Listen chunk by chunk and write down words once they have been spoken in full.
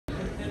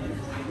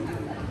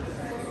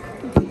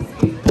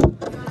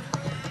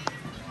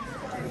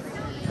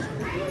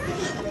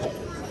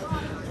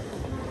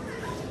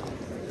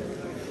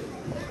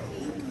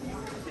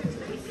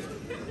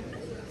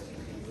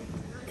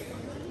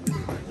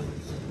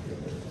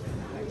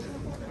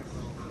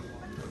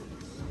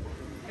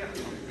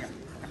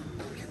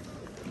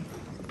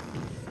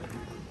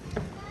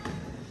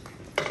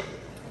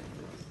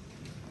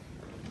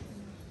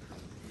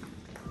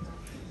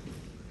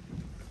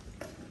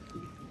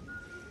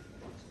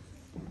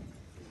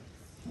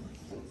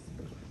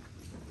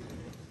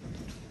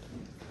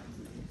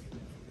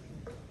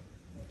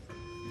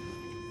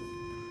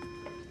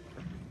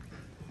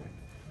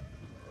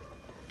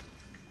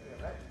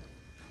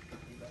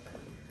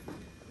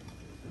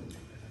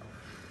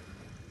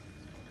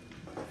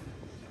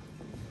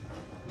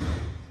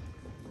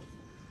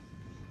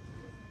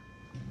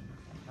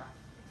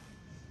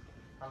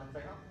and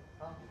say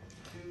hum,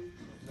 2,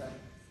 7,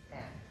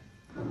 and.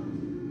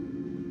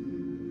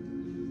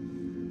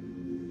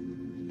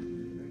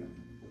 There we go.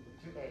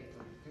 2, 8,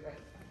 2, 8.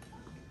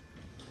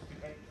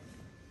 2, 8.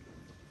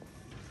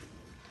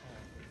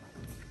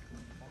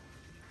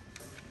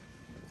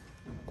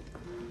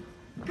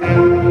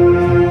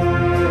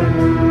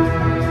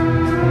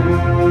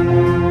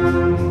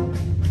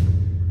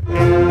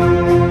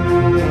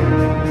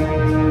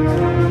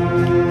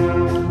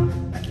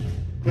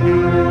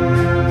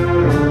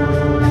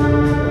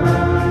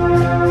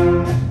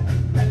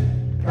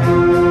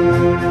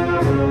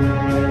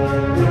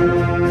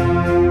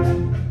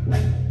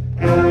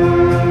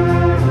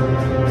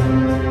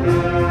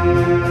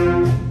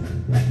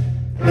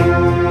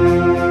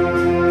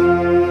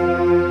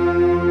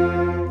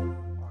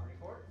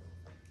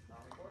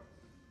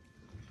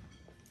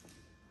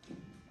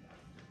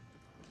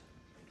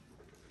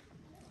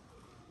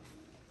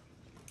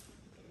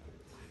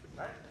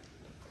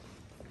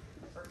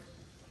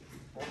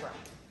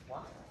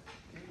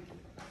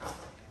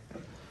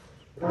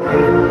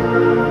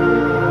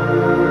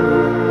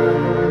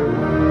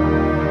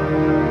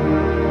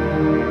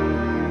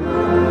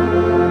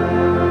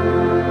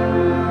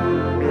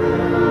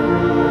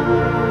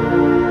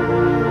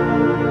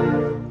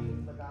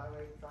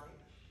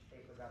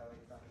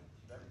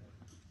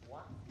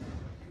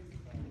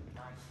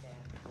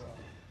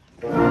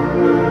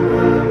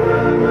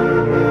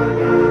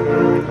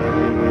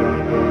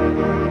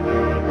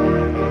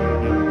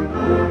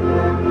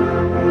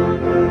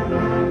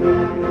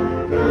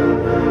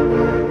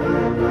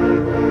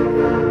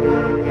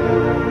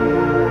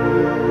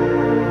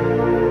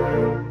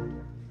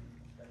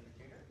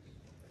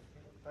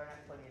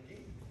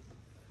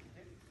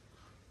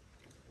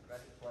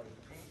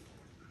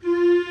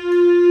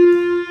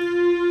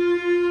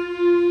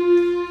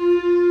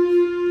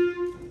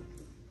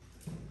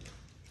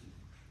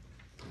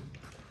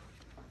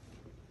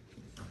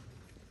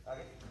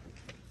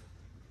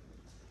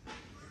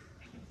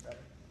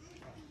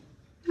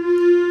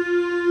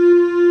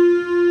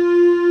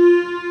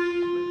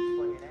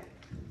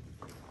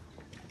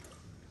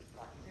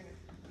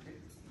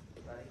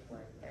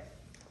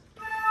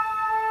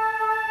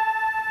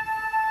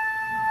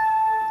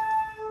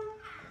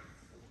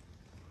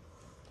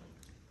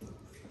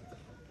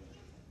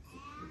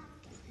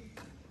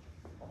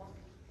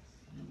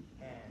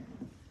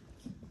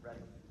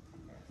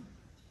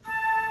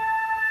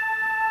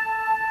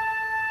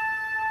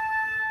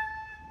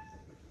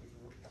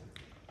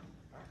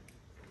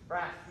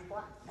 Brass, B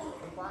flat,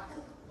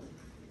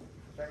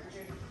 check your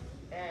tuning,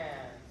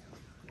 and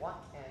 1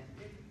 and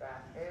 2,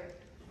 back, air.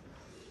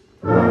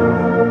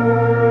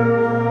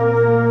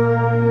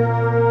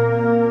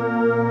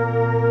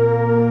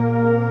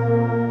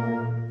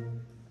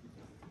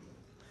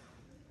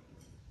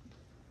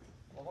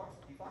 One more,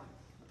 B flat,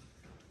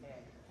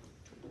 and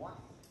 1,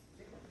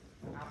 2,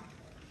 out,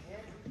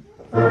 in.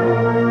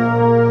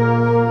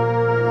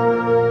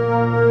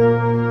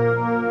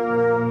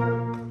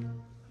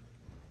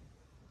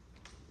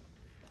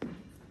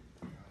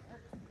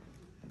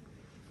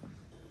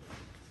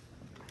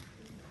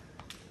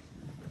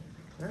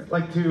 I'd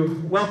like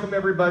to welcome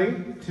everybody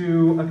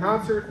to a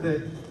concert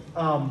that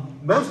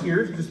most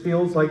years just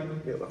feels like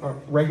a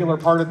regular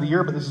part of the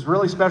year, but this is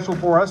really special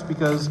for us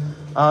because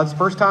it's the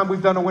first time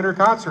we've done a winter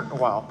concert in a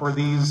while. For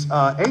these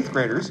 8th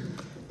graders,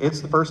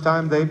 it's the first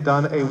time they've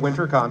done a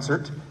winter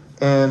concert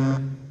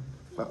in,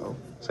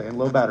 saying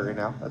low battery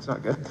now, that's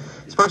not good.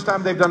 It's the first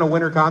time they've done a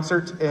winter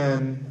concert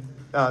in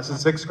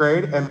since 6th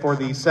grade, and for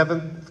the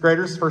 7th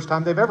graders, it's the first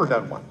time they've ever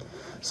done one.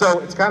 So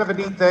it's kind of a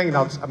neat thing, and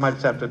I might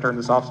just have to turn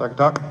this off so I can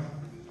talk.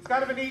 It's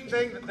kind of a neat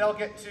thing that they'll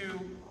get to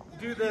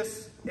do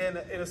this in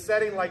a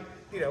setting like,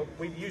 you know,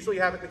 we usually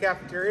have it in the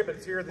cafeteria, but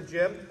it's here at the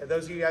gym. And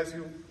those of you guys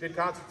who did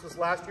concerts this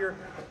last year,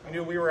 you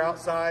knew we were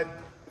outside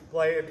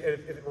playing.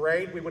 If it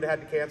rained, we would have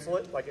had to cancel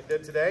it like it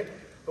did today.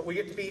 But we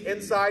get to be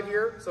inside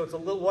here, so it's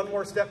one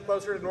more step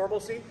closer to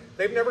normalcy.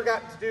 They've never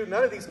got to do,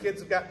 none of these kids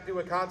have got to do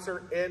a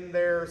concert in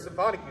their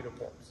Symphonic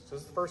uniforms. So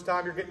this is the first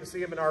time you're getting to see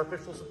them in our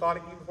official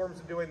Symphonic uniforms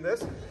and doing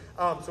this.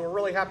 So we're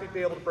really happy to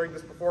be able to bring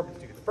this performance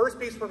to you. The first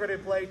piece we're going to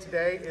play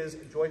today is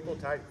Joyful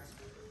Tidings.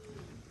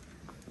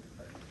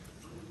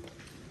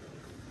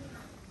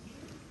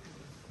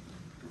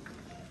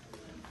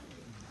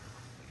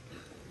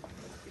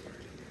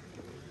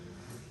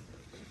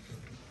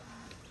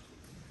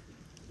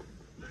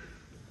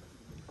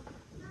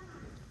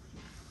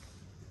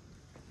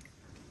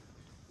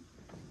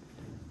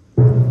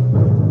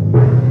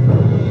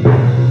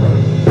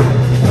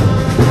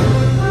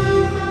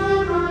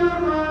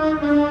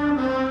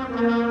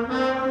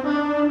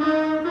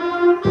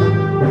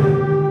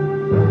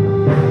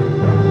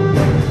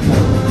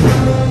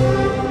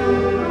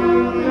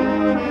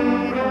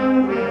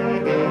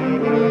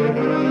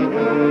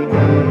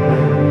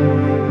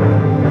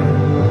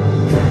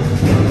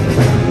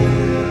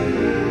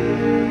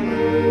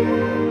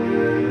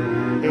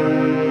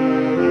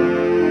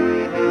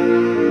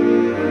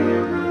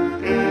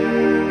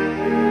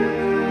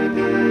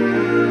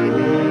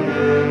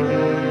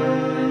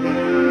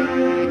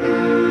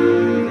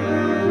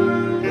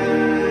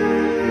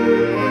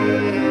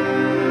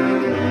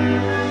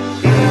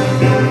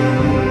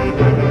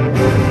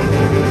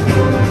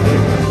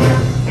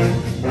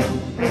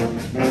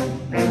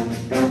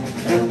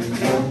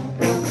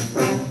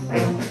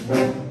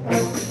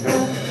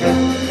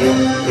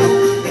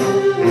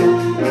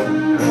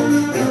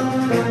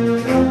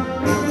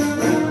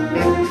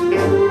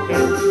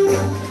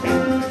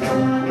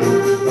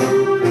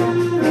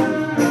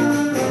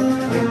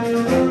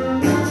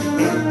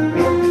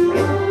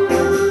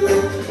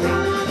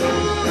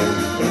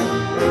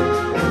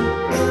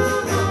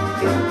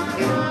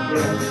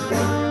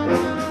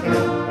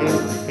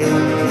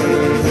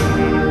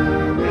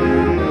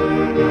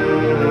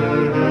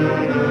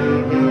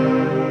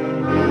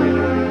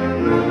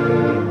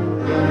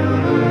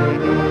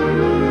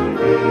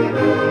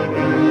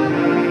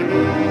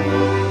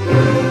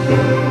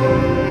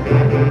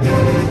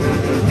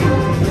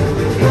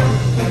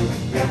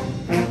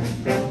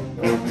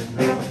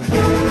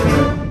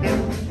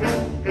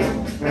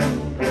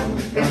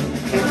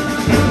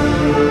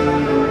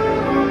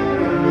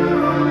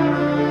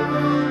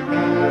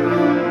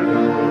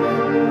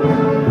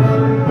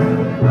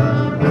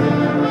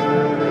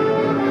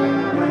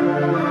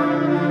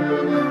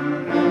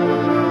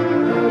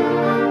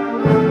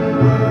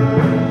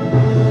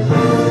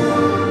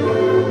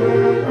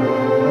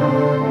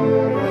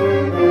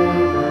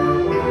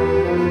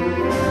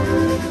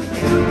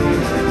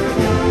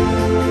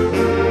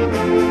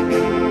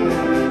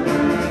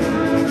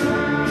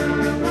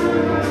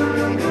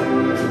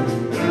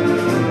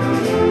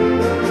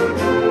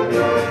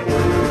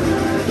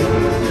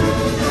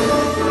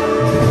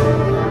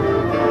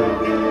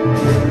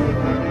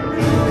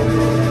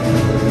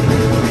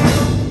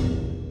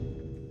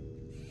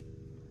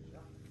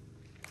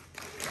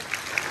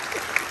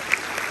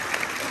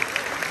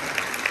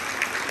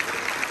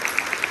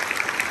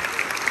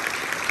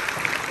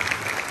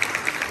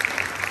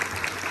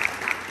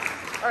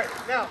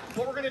 now,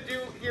 what we're going to do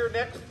here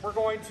next, we're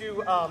going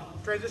to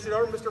transition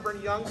over. Mr.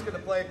 Bernie Young's going to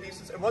play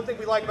pieces. And one thing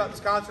we like about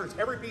this concert is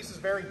every piece is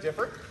very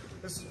different.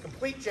 This is a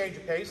complete change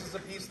of pace. This is a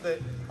piece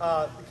that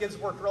the kids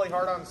worked really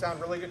hard on and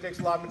sound really good. It takes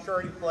a lot of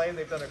maturity to play, and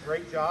they've done a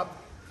great job.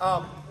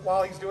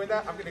 While he's doing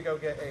that, I'm going to go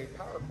get a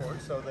power cord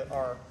so that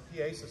our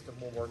PA system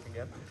will work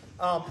again.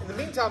 In the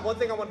meantime, one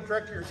thing I want to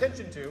direct your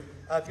attention to,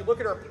 if you look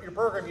at your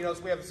program, you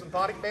notice we have a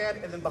symphonic band,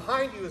 and then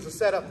behind you is a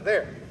setup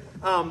there.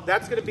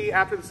 That's going to be,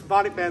 after the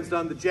symphonic band's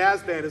done, the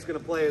jazz band is going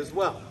to play as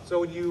well.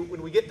 So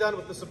when we get done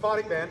with the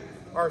symphonic band,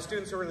 our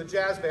students who are in the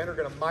jazz band are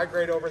going to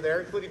migrate over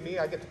there, including me.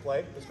 I get to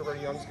play. Mr.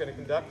 Bernie Young's going to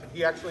conduct.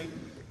 He actually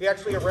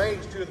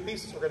arranged 2 of the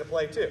pieces we're going to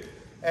play too.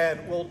 And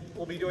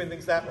we'll be doing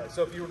things that way.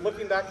 So if you're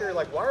looking back there, you're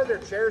like, why are there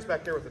chairs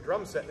back there with the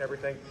drum set and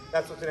everything?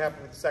 That's what's going to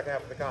happen with the second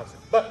half of the concert.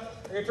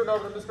 But I'm going to turn it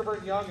over to Mr.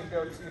 Bernie Young and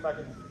go to see if I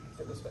can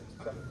get this fixed.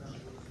 So.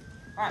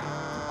 All right.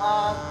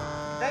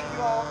 Thank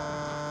you all.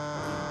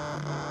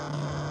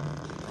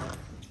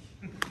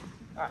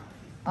 All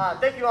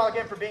right. Thank you all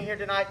again for being here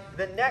tonight.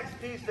 The next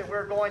piece that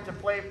we're going to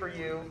play for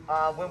you,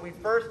 when we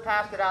first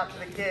passed it out to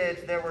the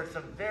kids, there were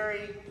some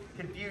very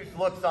confused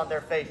looks on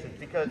their faces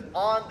because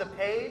on the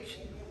page,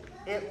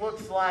 it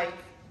looks like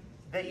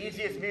the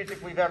easiest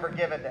music we've ever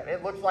given them.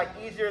 It looks like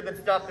easier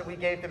than stuff that we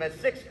gave them as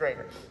 6th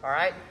graders, all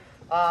right?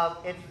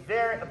 It's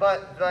very,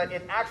 but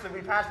it actually,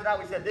 we passed it out,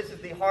 we said this is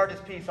the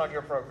hardest piece on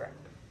your program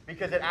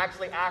because it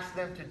actually asks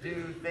them to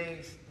do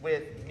things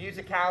with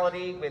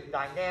musicality, with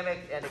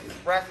dynamics and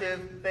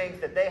expressive things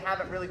that they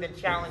haven't really been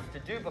challenged to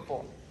do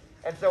before.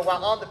 And so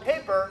while on the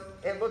paper,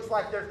 it looks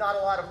like there's not a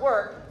lot of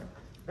work,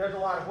 there's a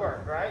lot of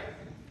work, right?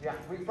 Yeah,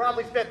 we've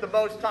probably spent the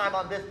most time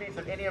on this piece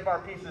of any of our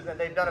pieces, and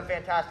they've done a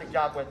fantastic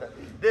job with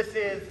it. This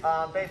is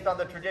based on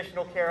the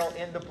traditional carol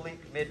In the Bleak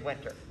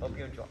Midwinter. Hope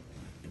you enjoy.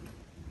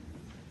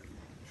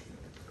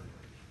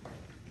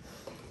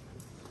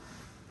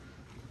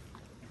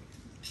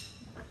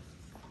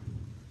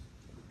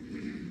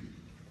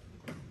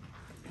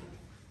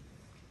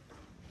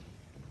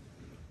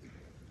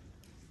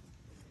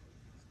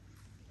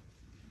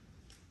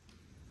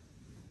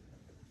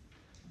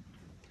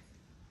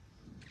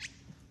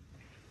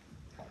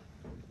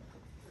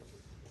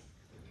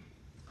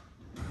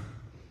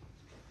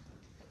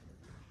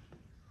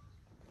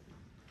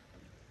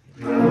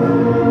 Thank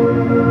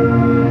you.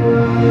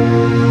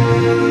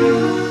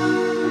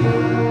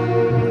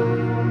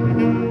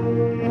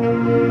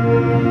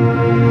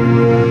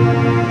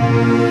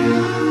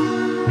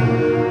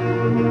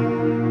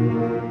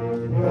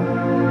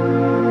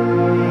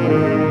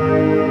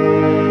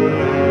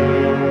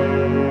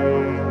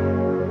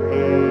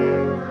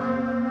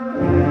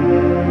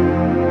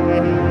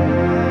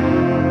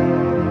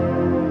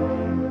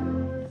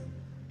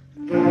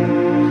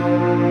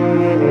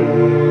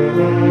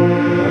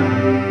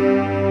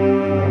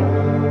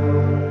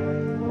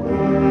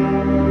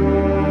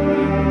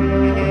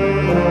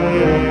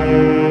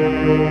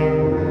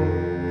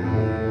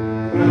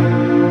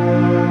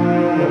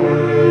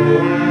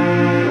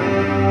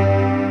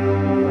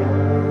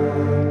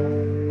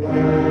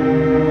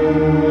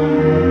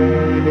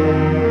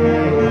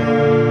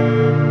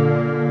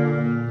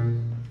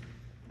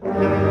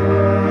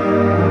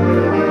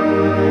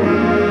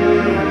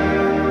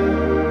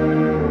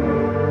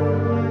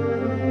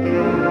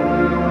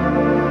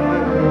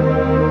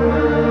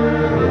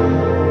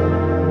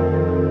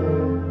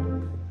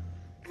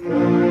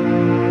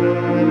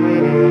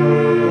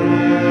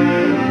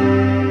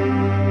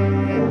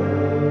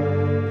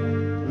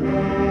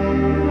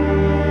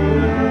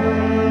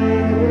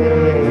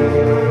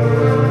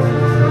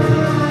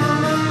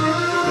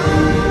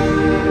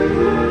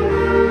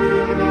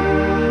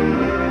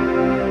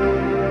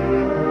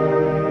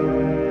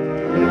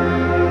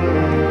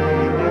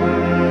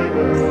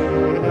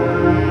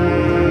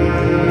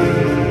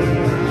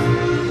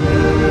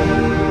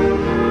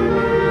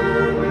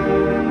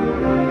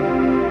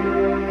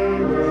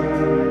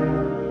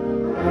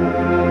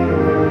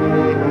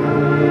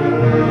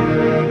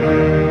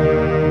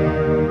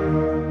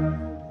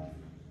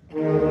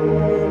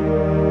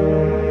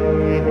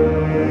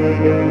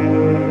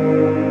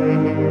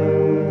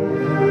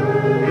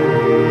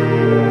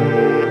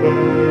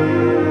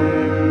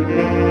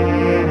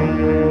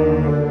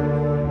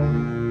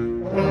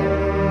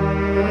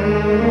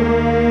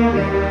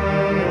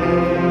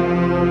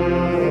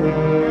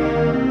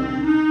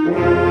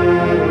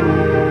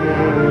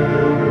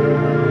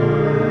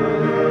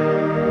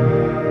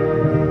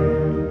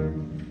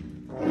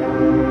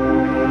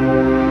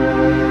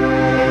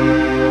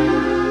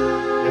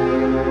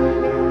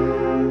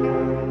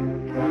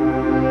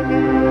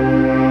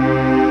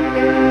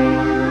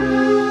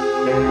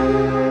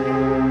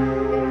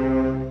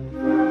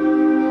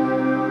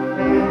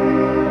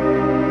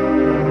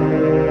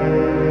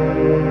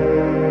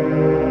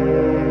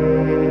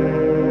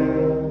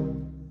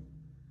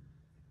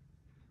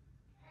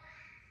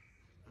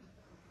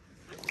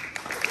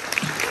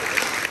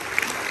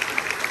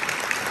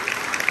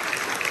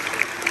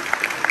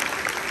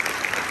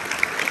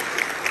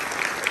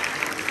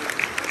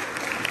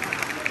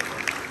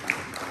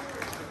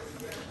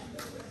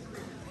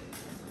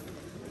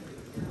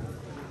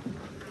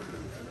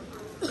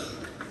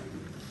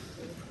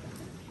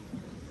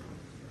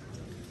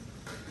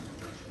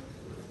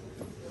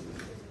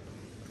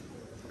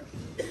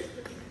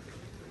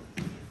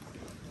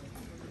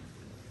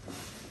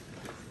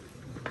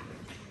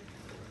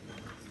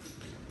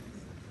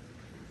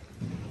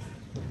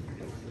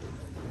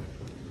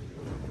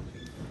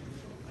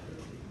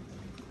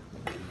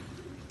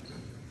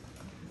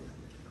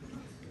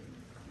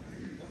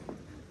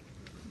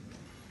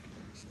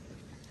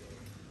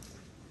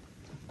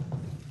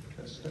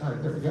 All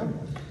right, there we go.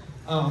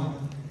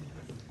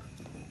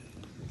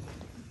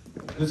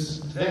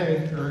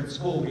 Today, during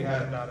school, we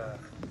had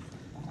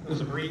it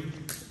was a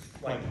brief,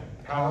 like,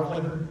 power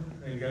flicker.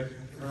 You guys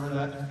remember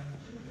that?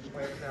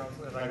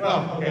 Like,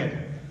 well,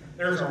 okay,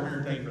 there's our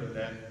weird thing for the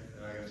day.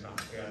 And I guess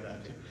not, we had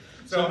that too.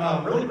 So,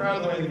 really proud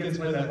of the way the kids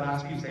played that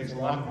last piece. Takes a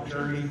lot of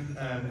maturity,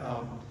 and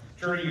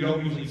maturity you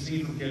don't usually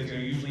see from kids. You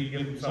know, usually you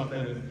give them something,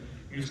 and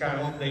you just kind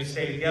of hope they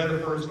stay together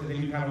first, and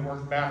then you kind of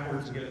work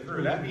backwards to get it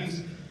through. That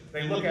piece,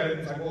 they look at it,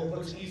 it's like, well, it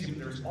looks easy,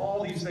 but there's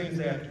all these things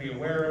they have to be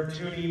aware of,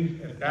 tuning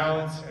and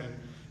balance, and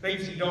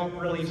things you don't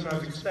really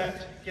sometimes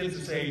expect kids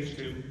this age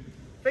to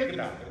think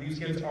about. And these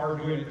kids are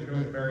doing it, they're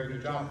doing a very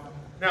good job.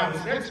 Now,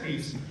 this next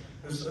piece,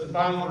 this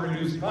final one we're going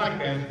to do, Symphonic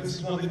Band. This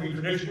is one that we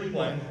traditionally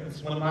play.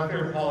 It's one of my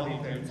favorite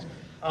holiday things.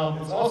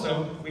 It's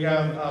also, we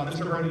have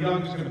Mr. Brandon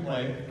Young who's going to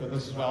play with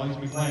us as well. He's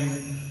going to be playing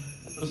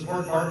the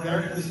support part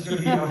there. This is going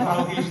to be our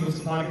final piece of the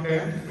Symphonic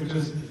Band, which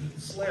is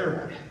Sleigh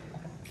Ride.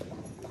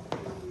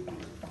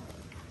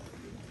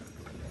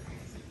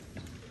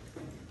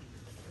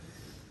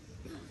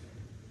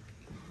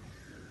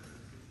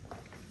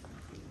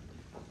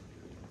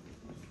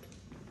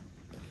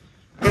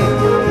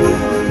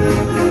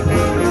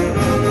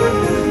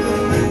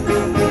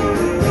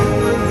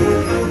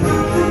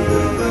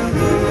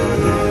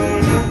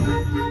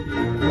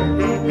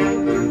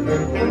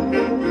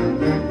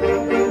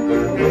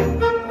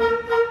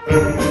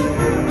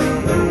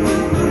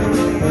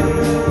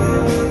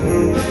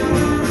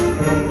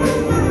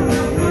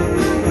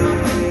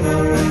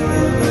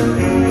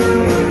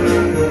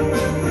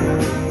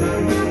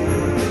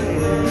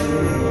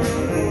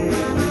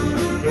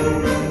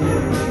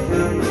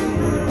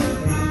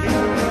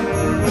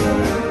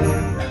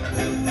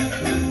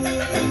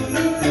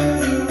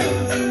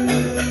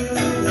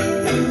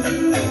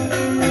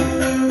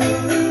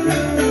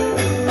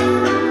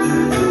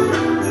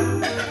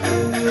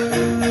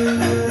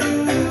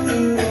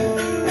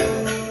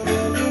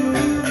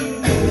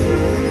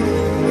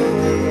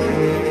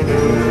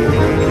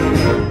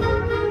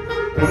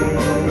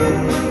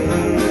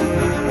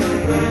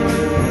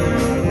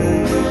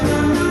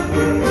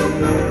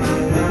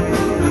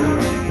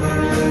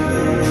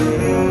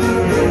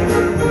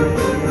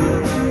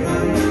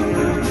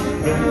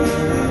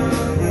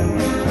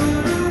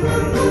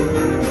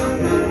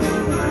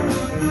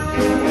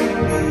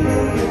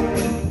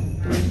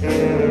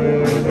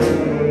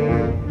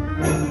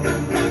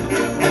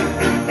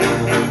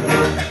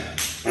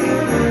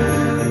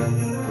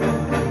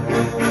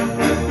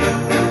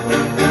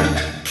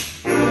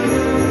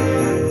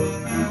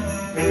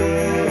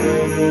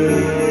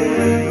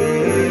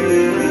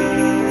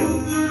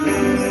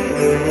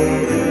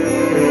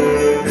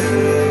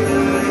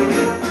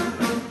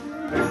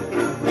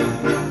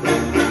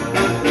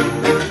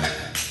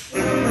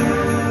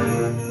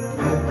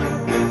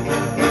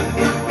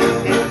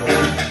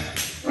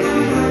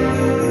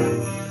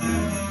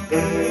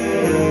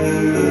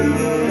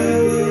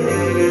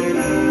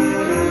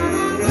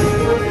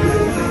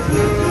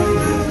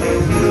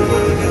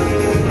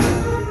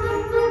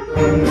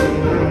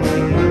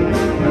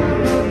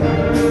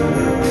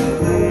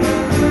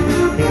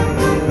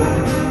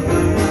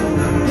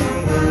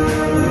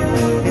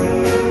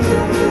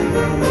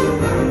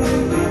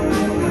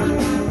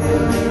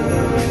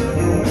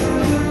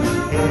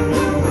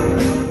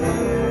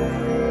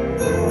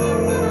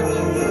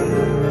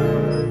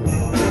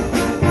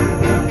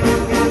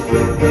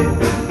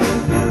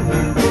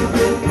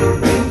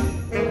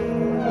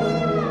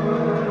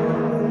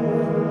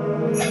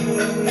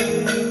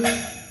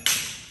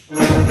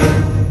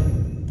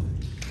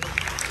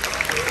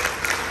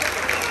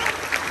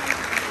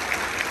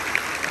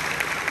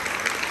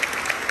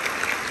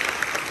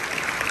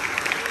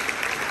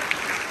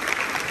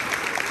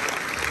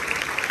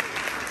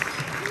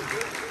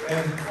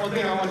 And one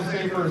thing I want to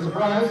say for a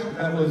surprise,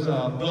 that was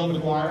Bill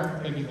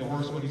McGuire making the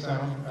horse woody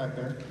sound back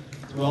there.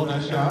 It's Will,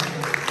 nice job.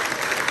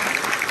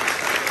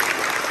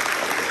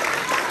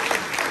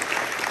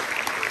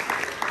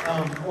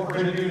 What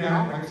we're going to do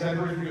now, like I said,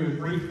 we're going to do a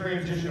brief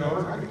transition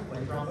over. I can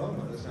play trombone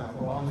with this now for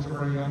a while. Mr.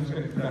 Brandon Young's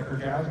going to conduct our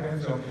jazz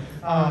band. So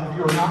if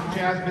you're not a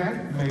jazz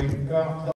band, you may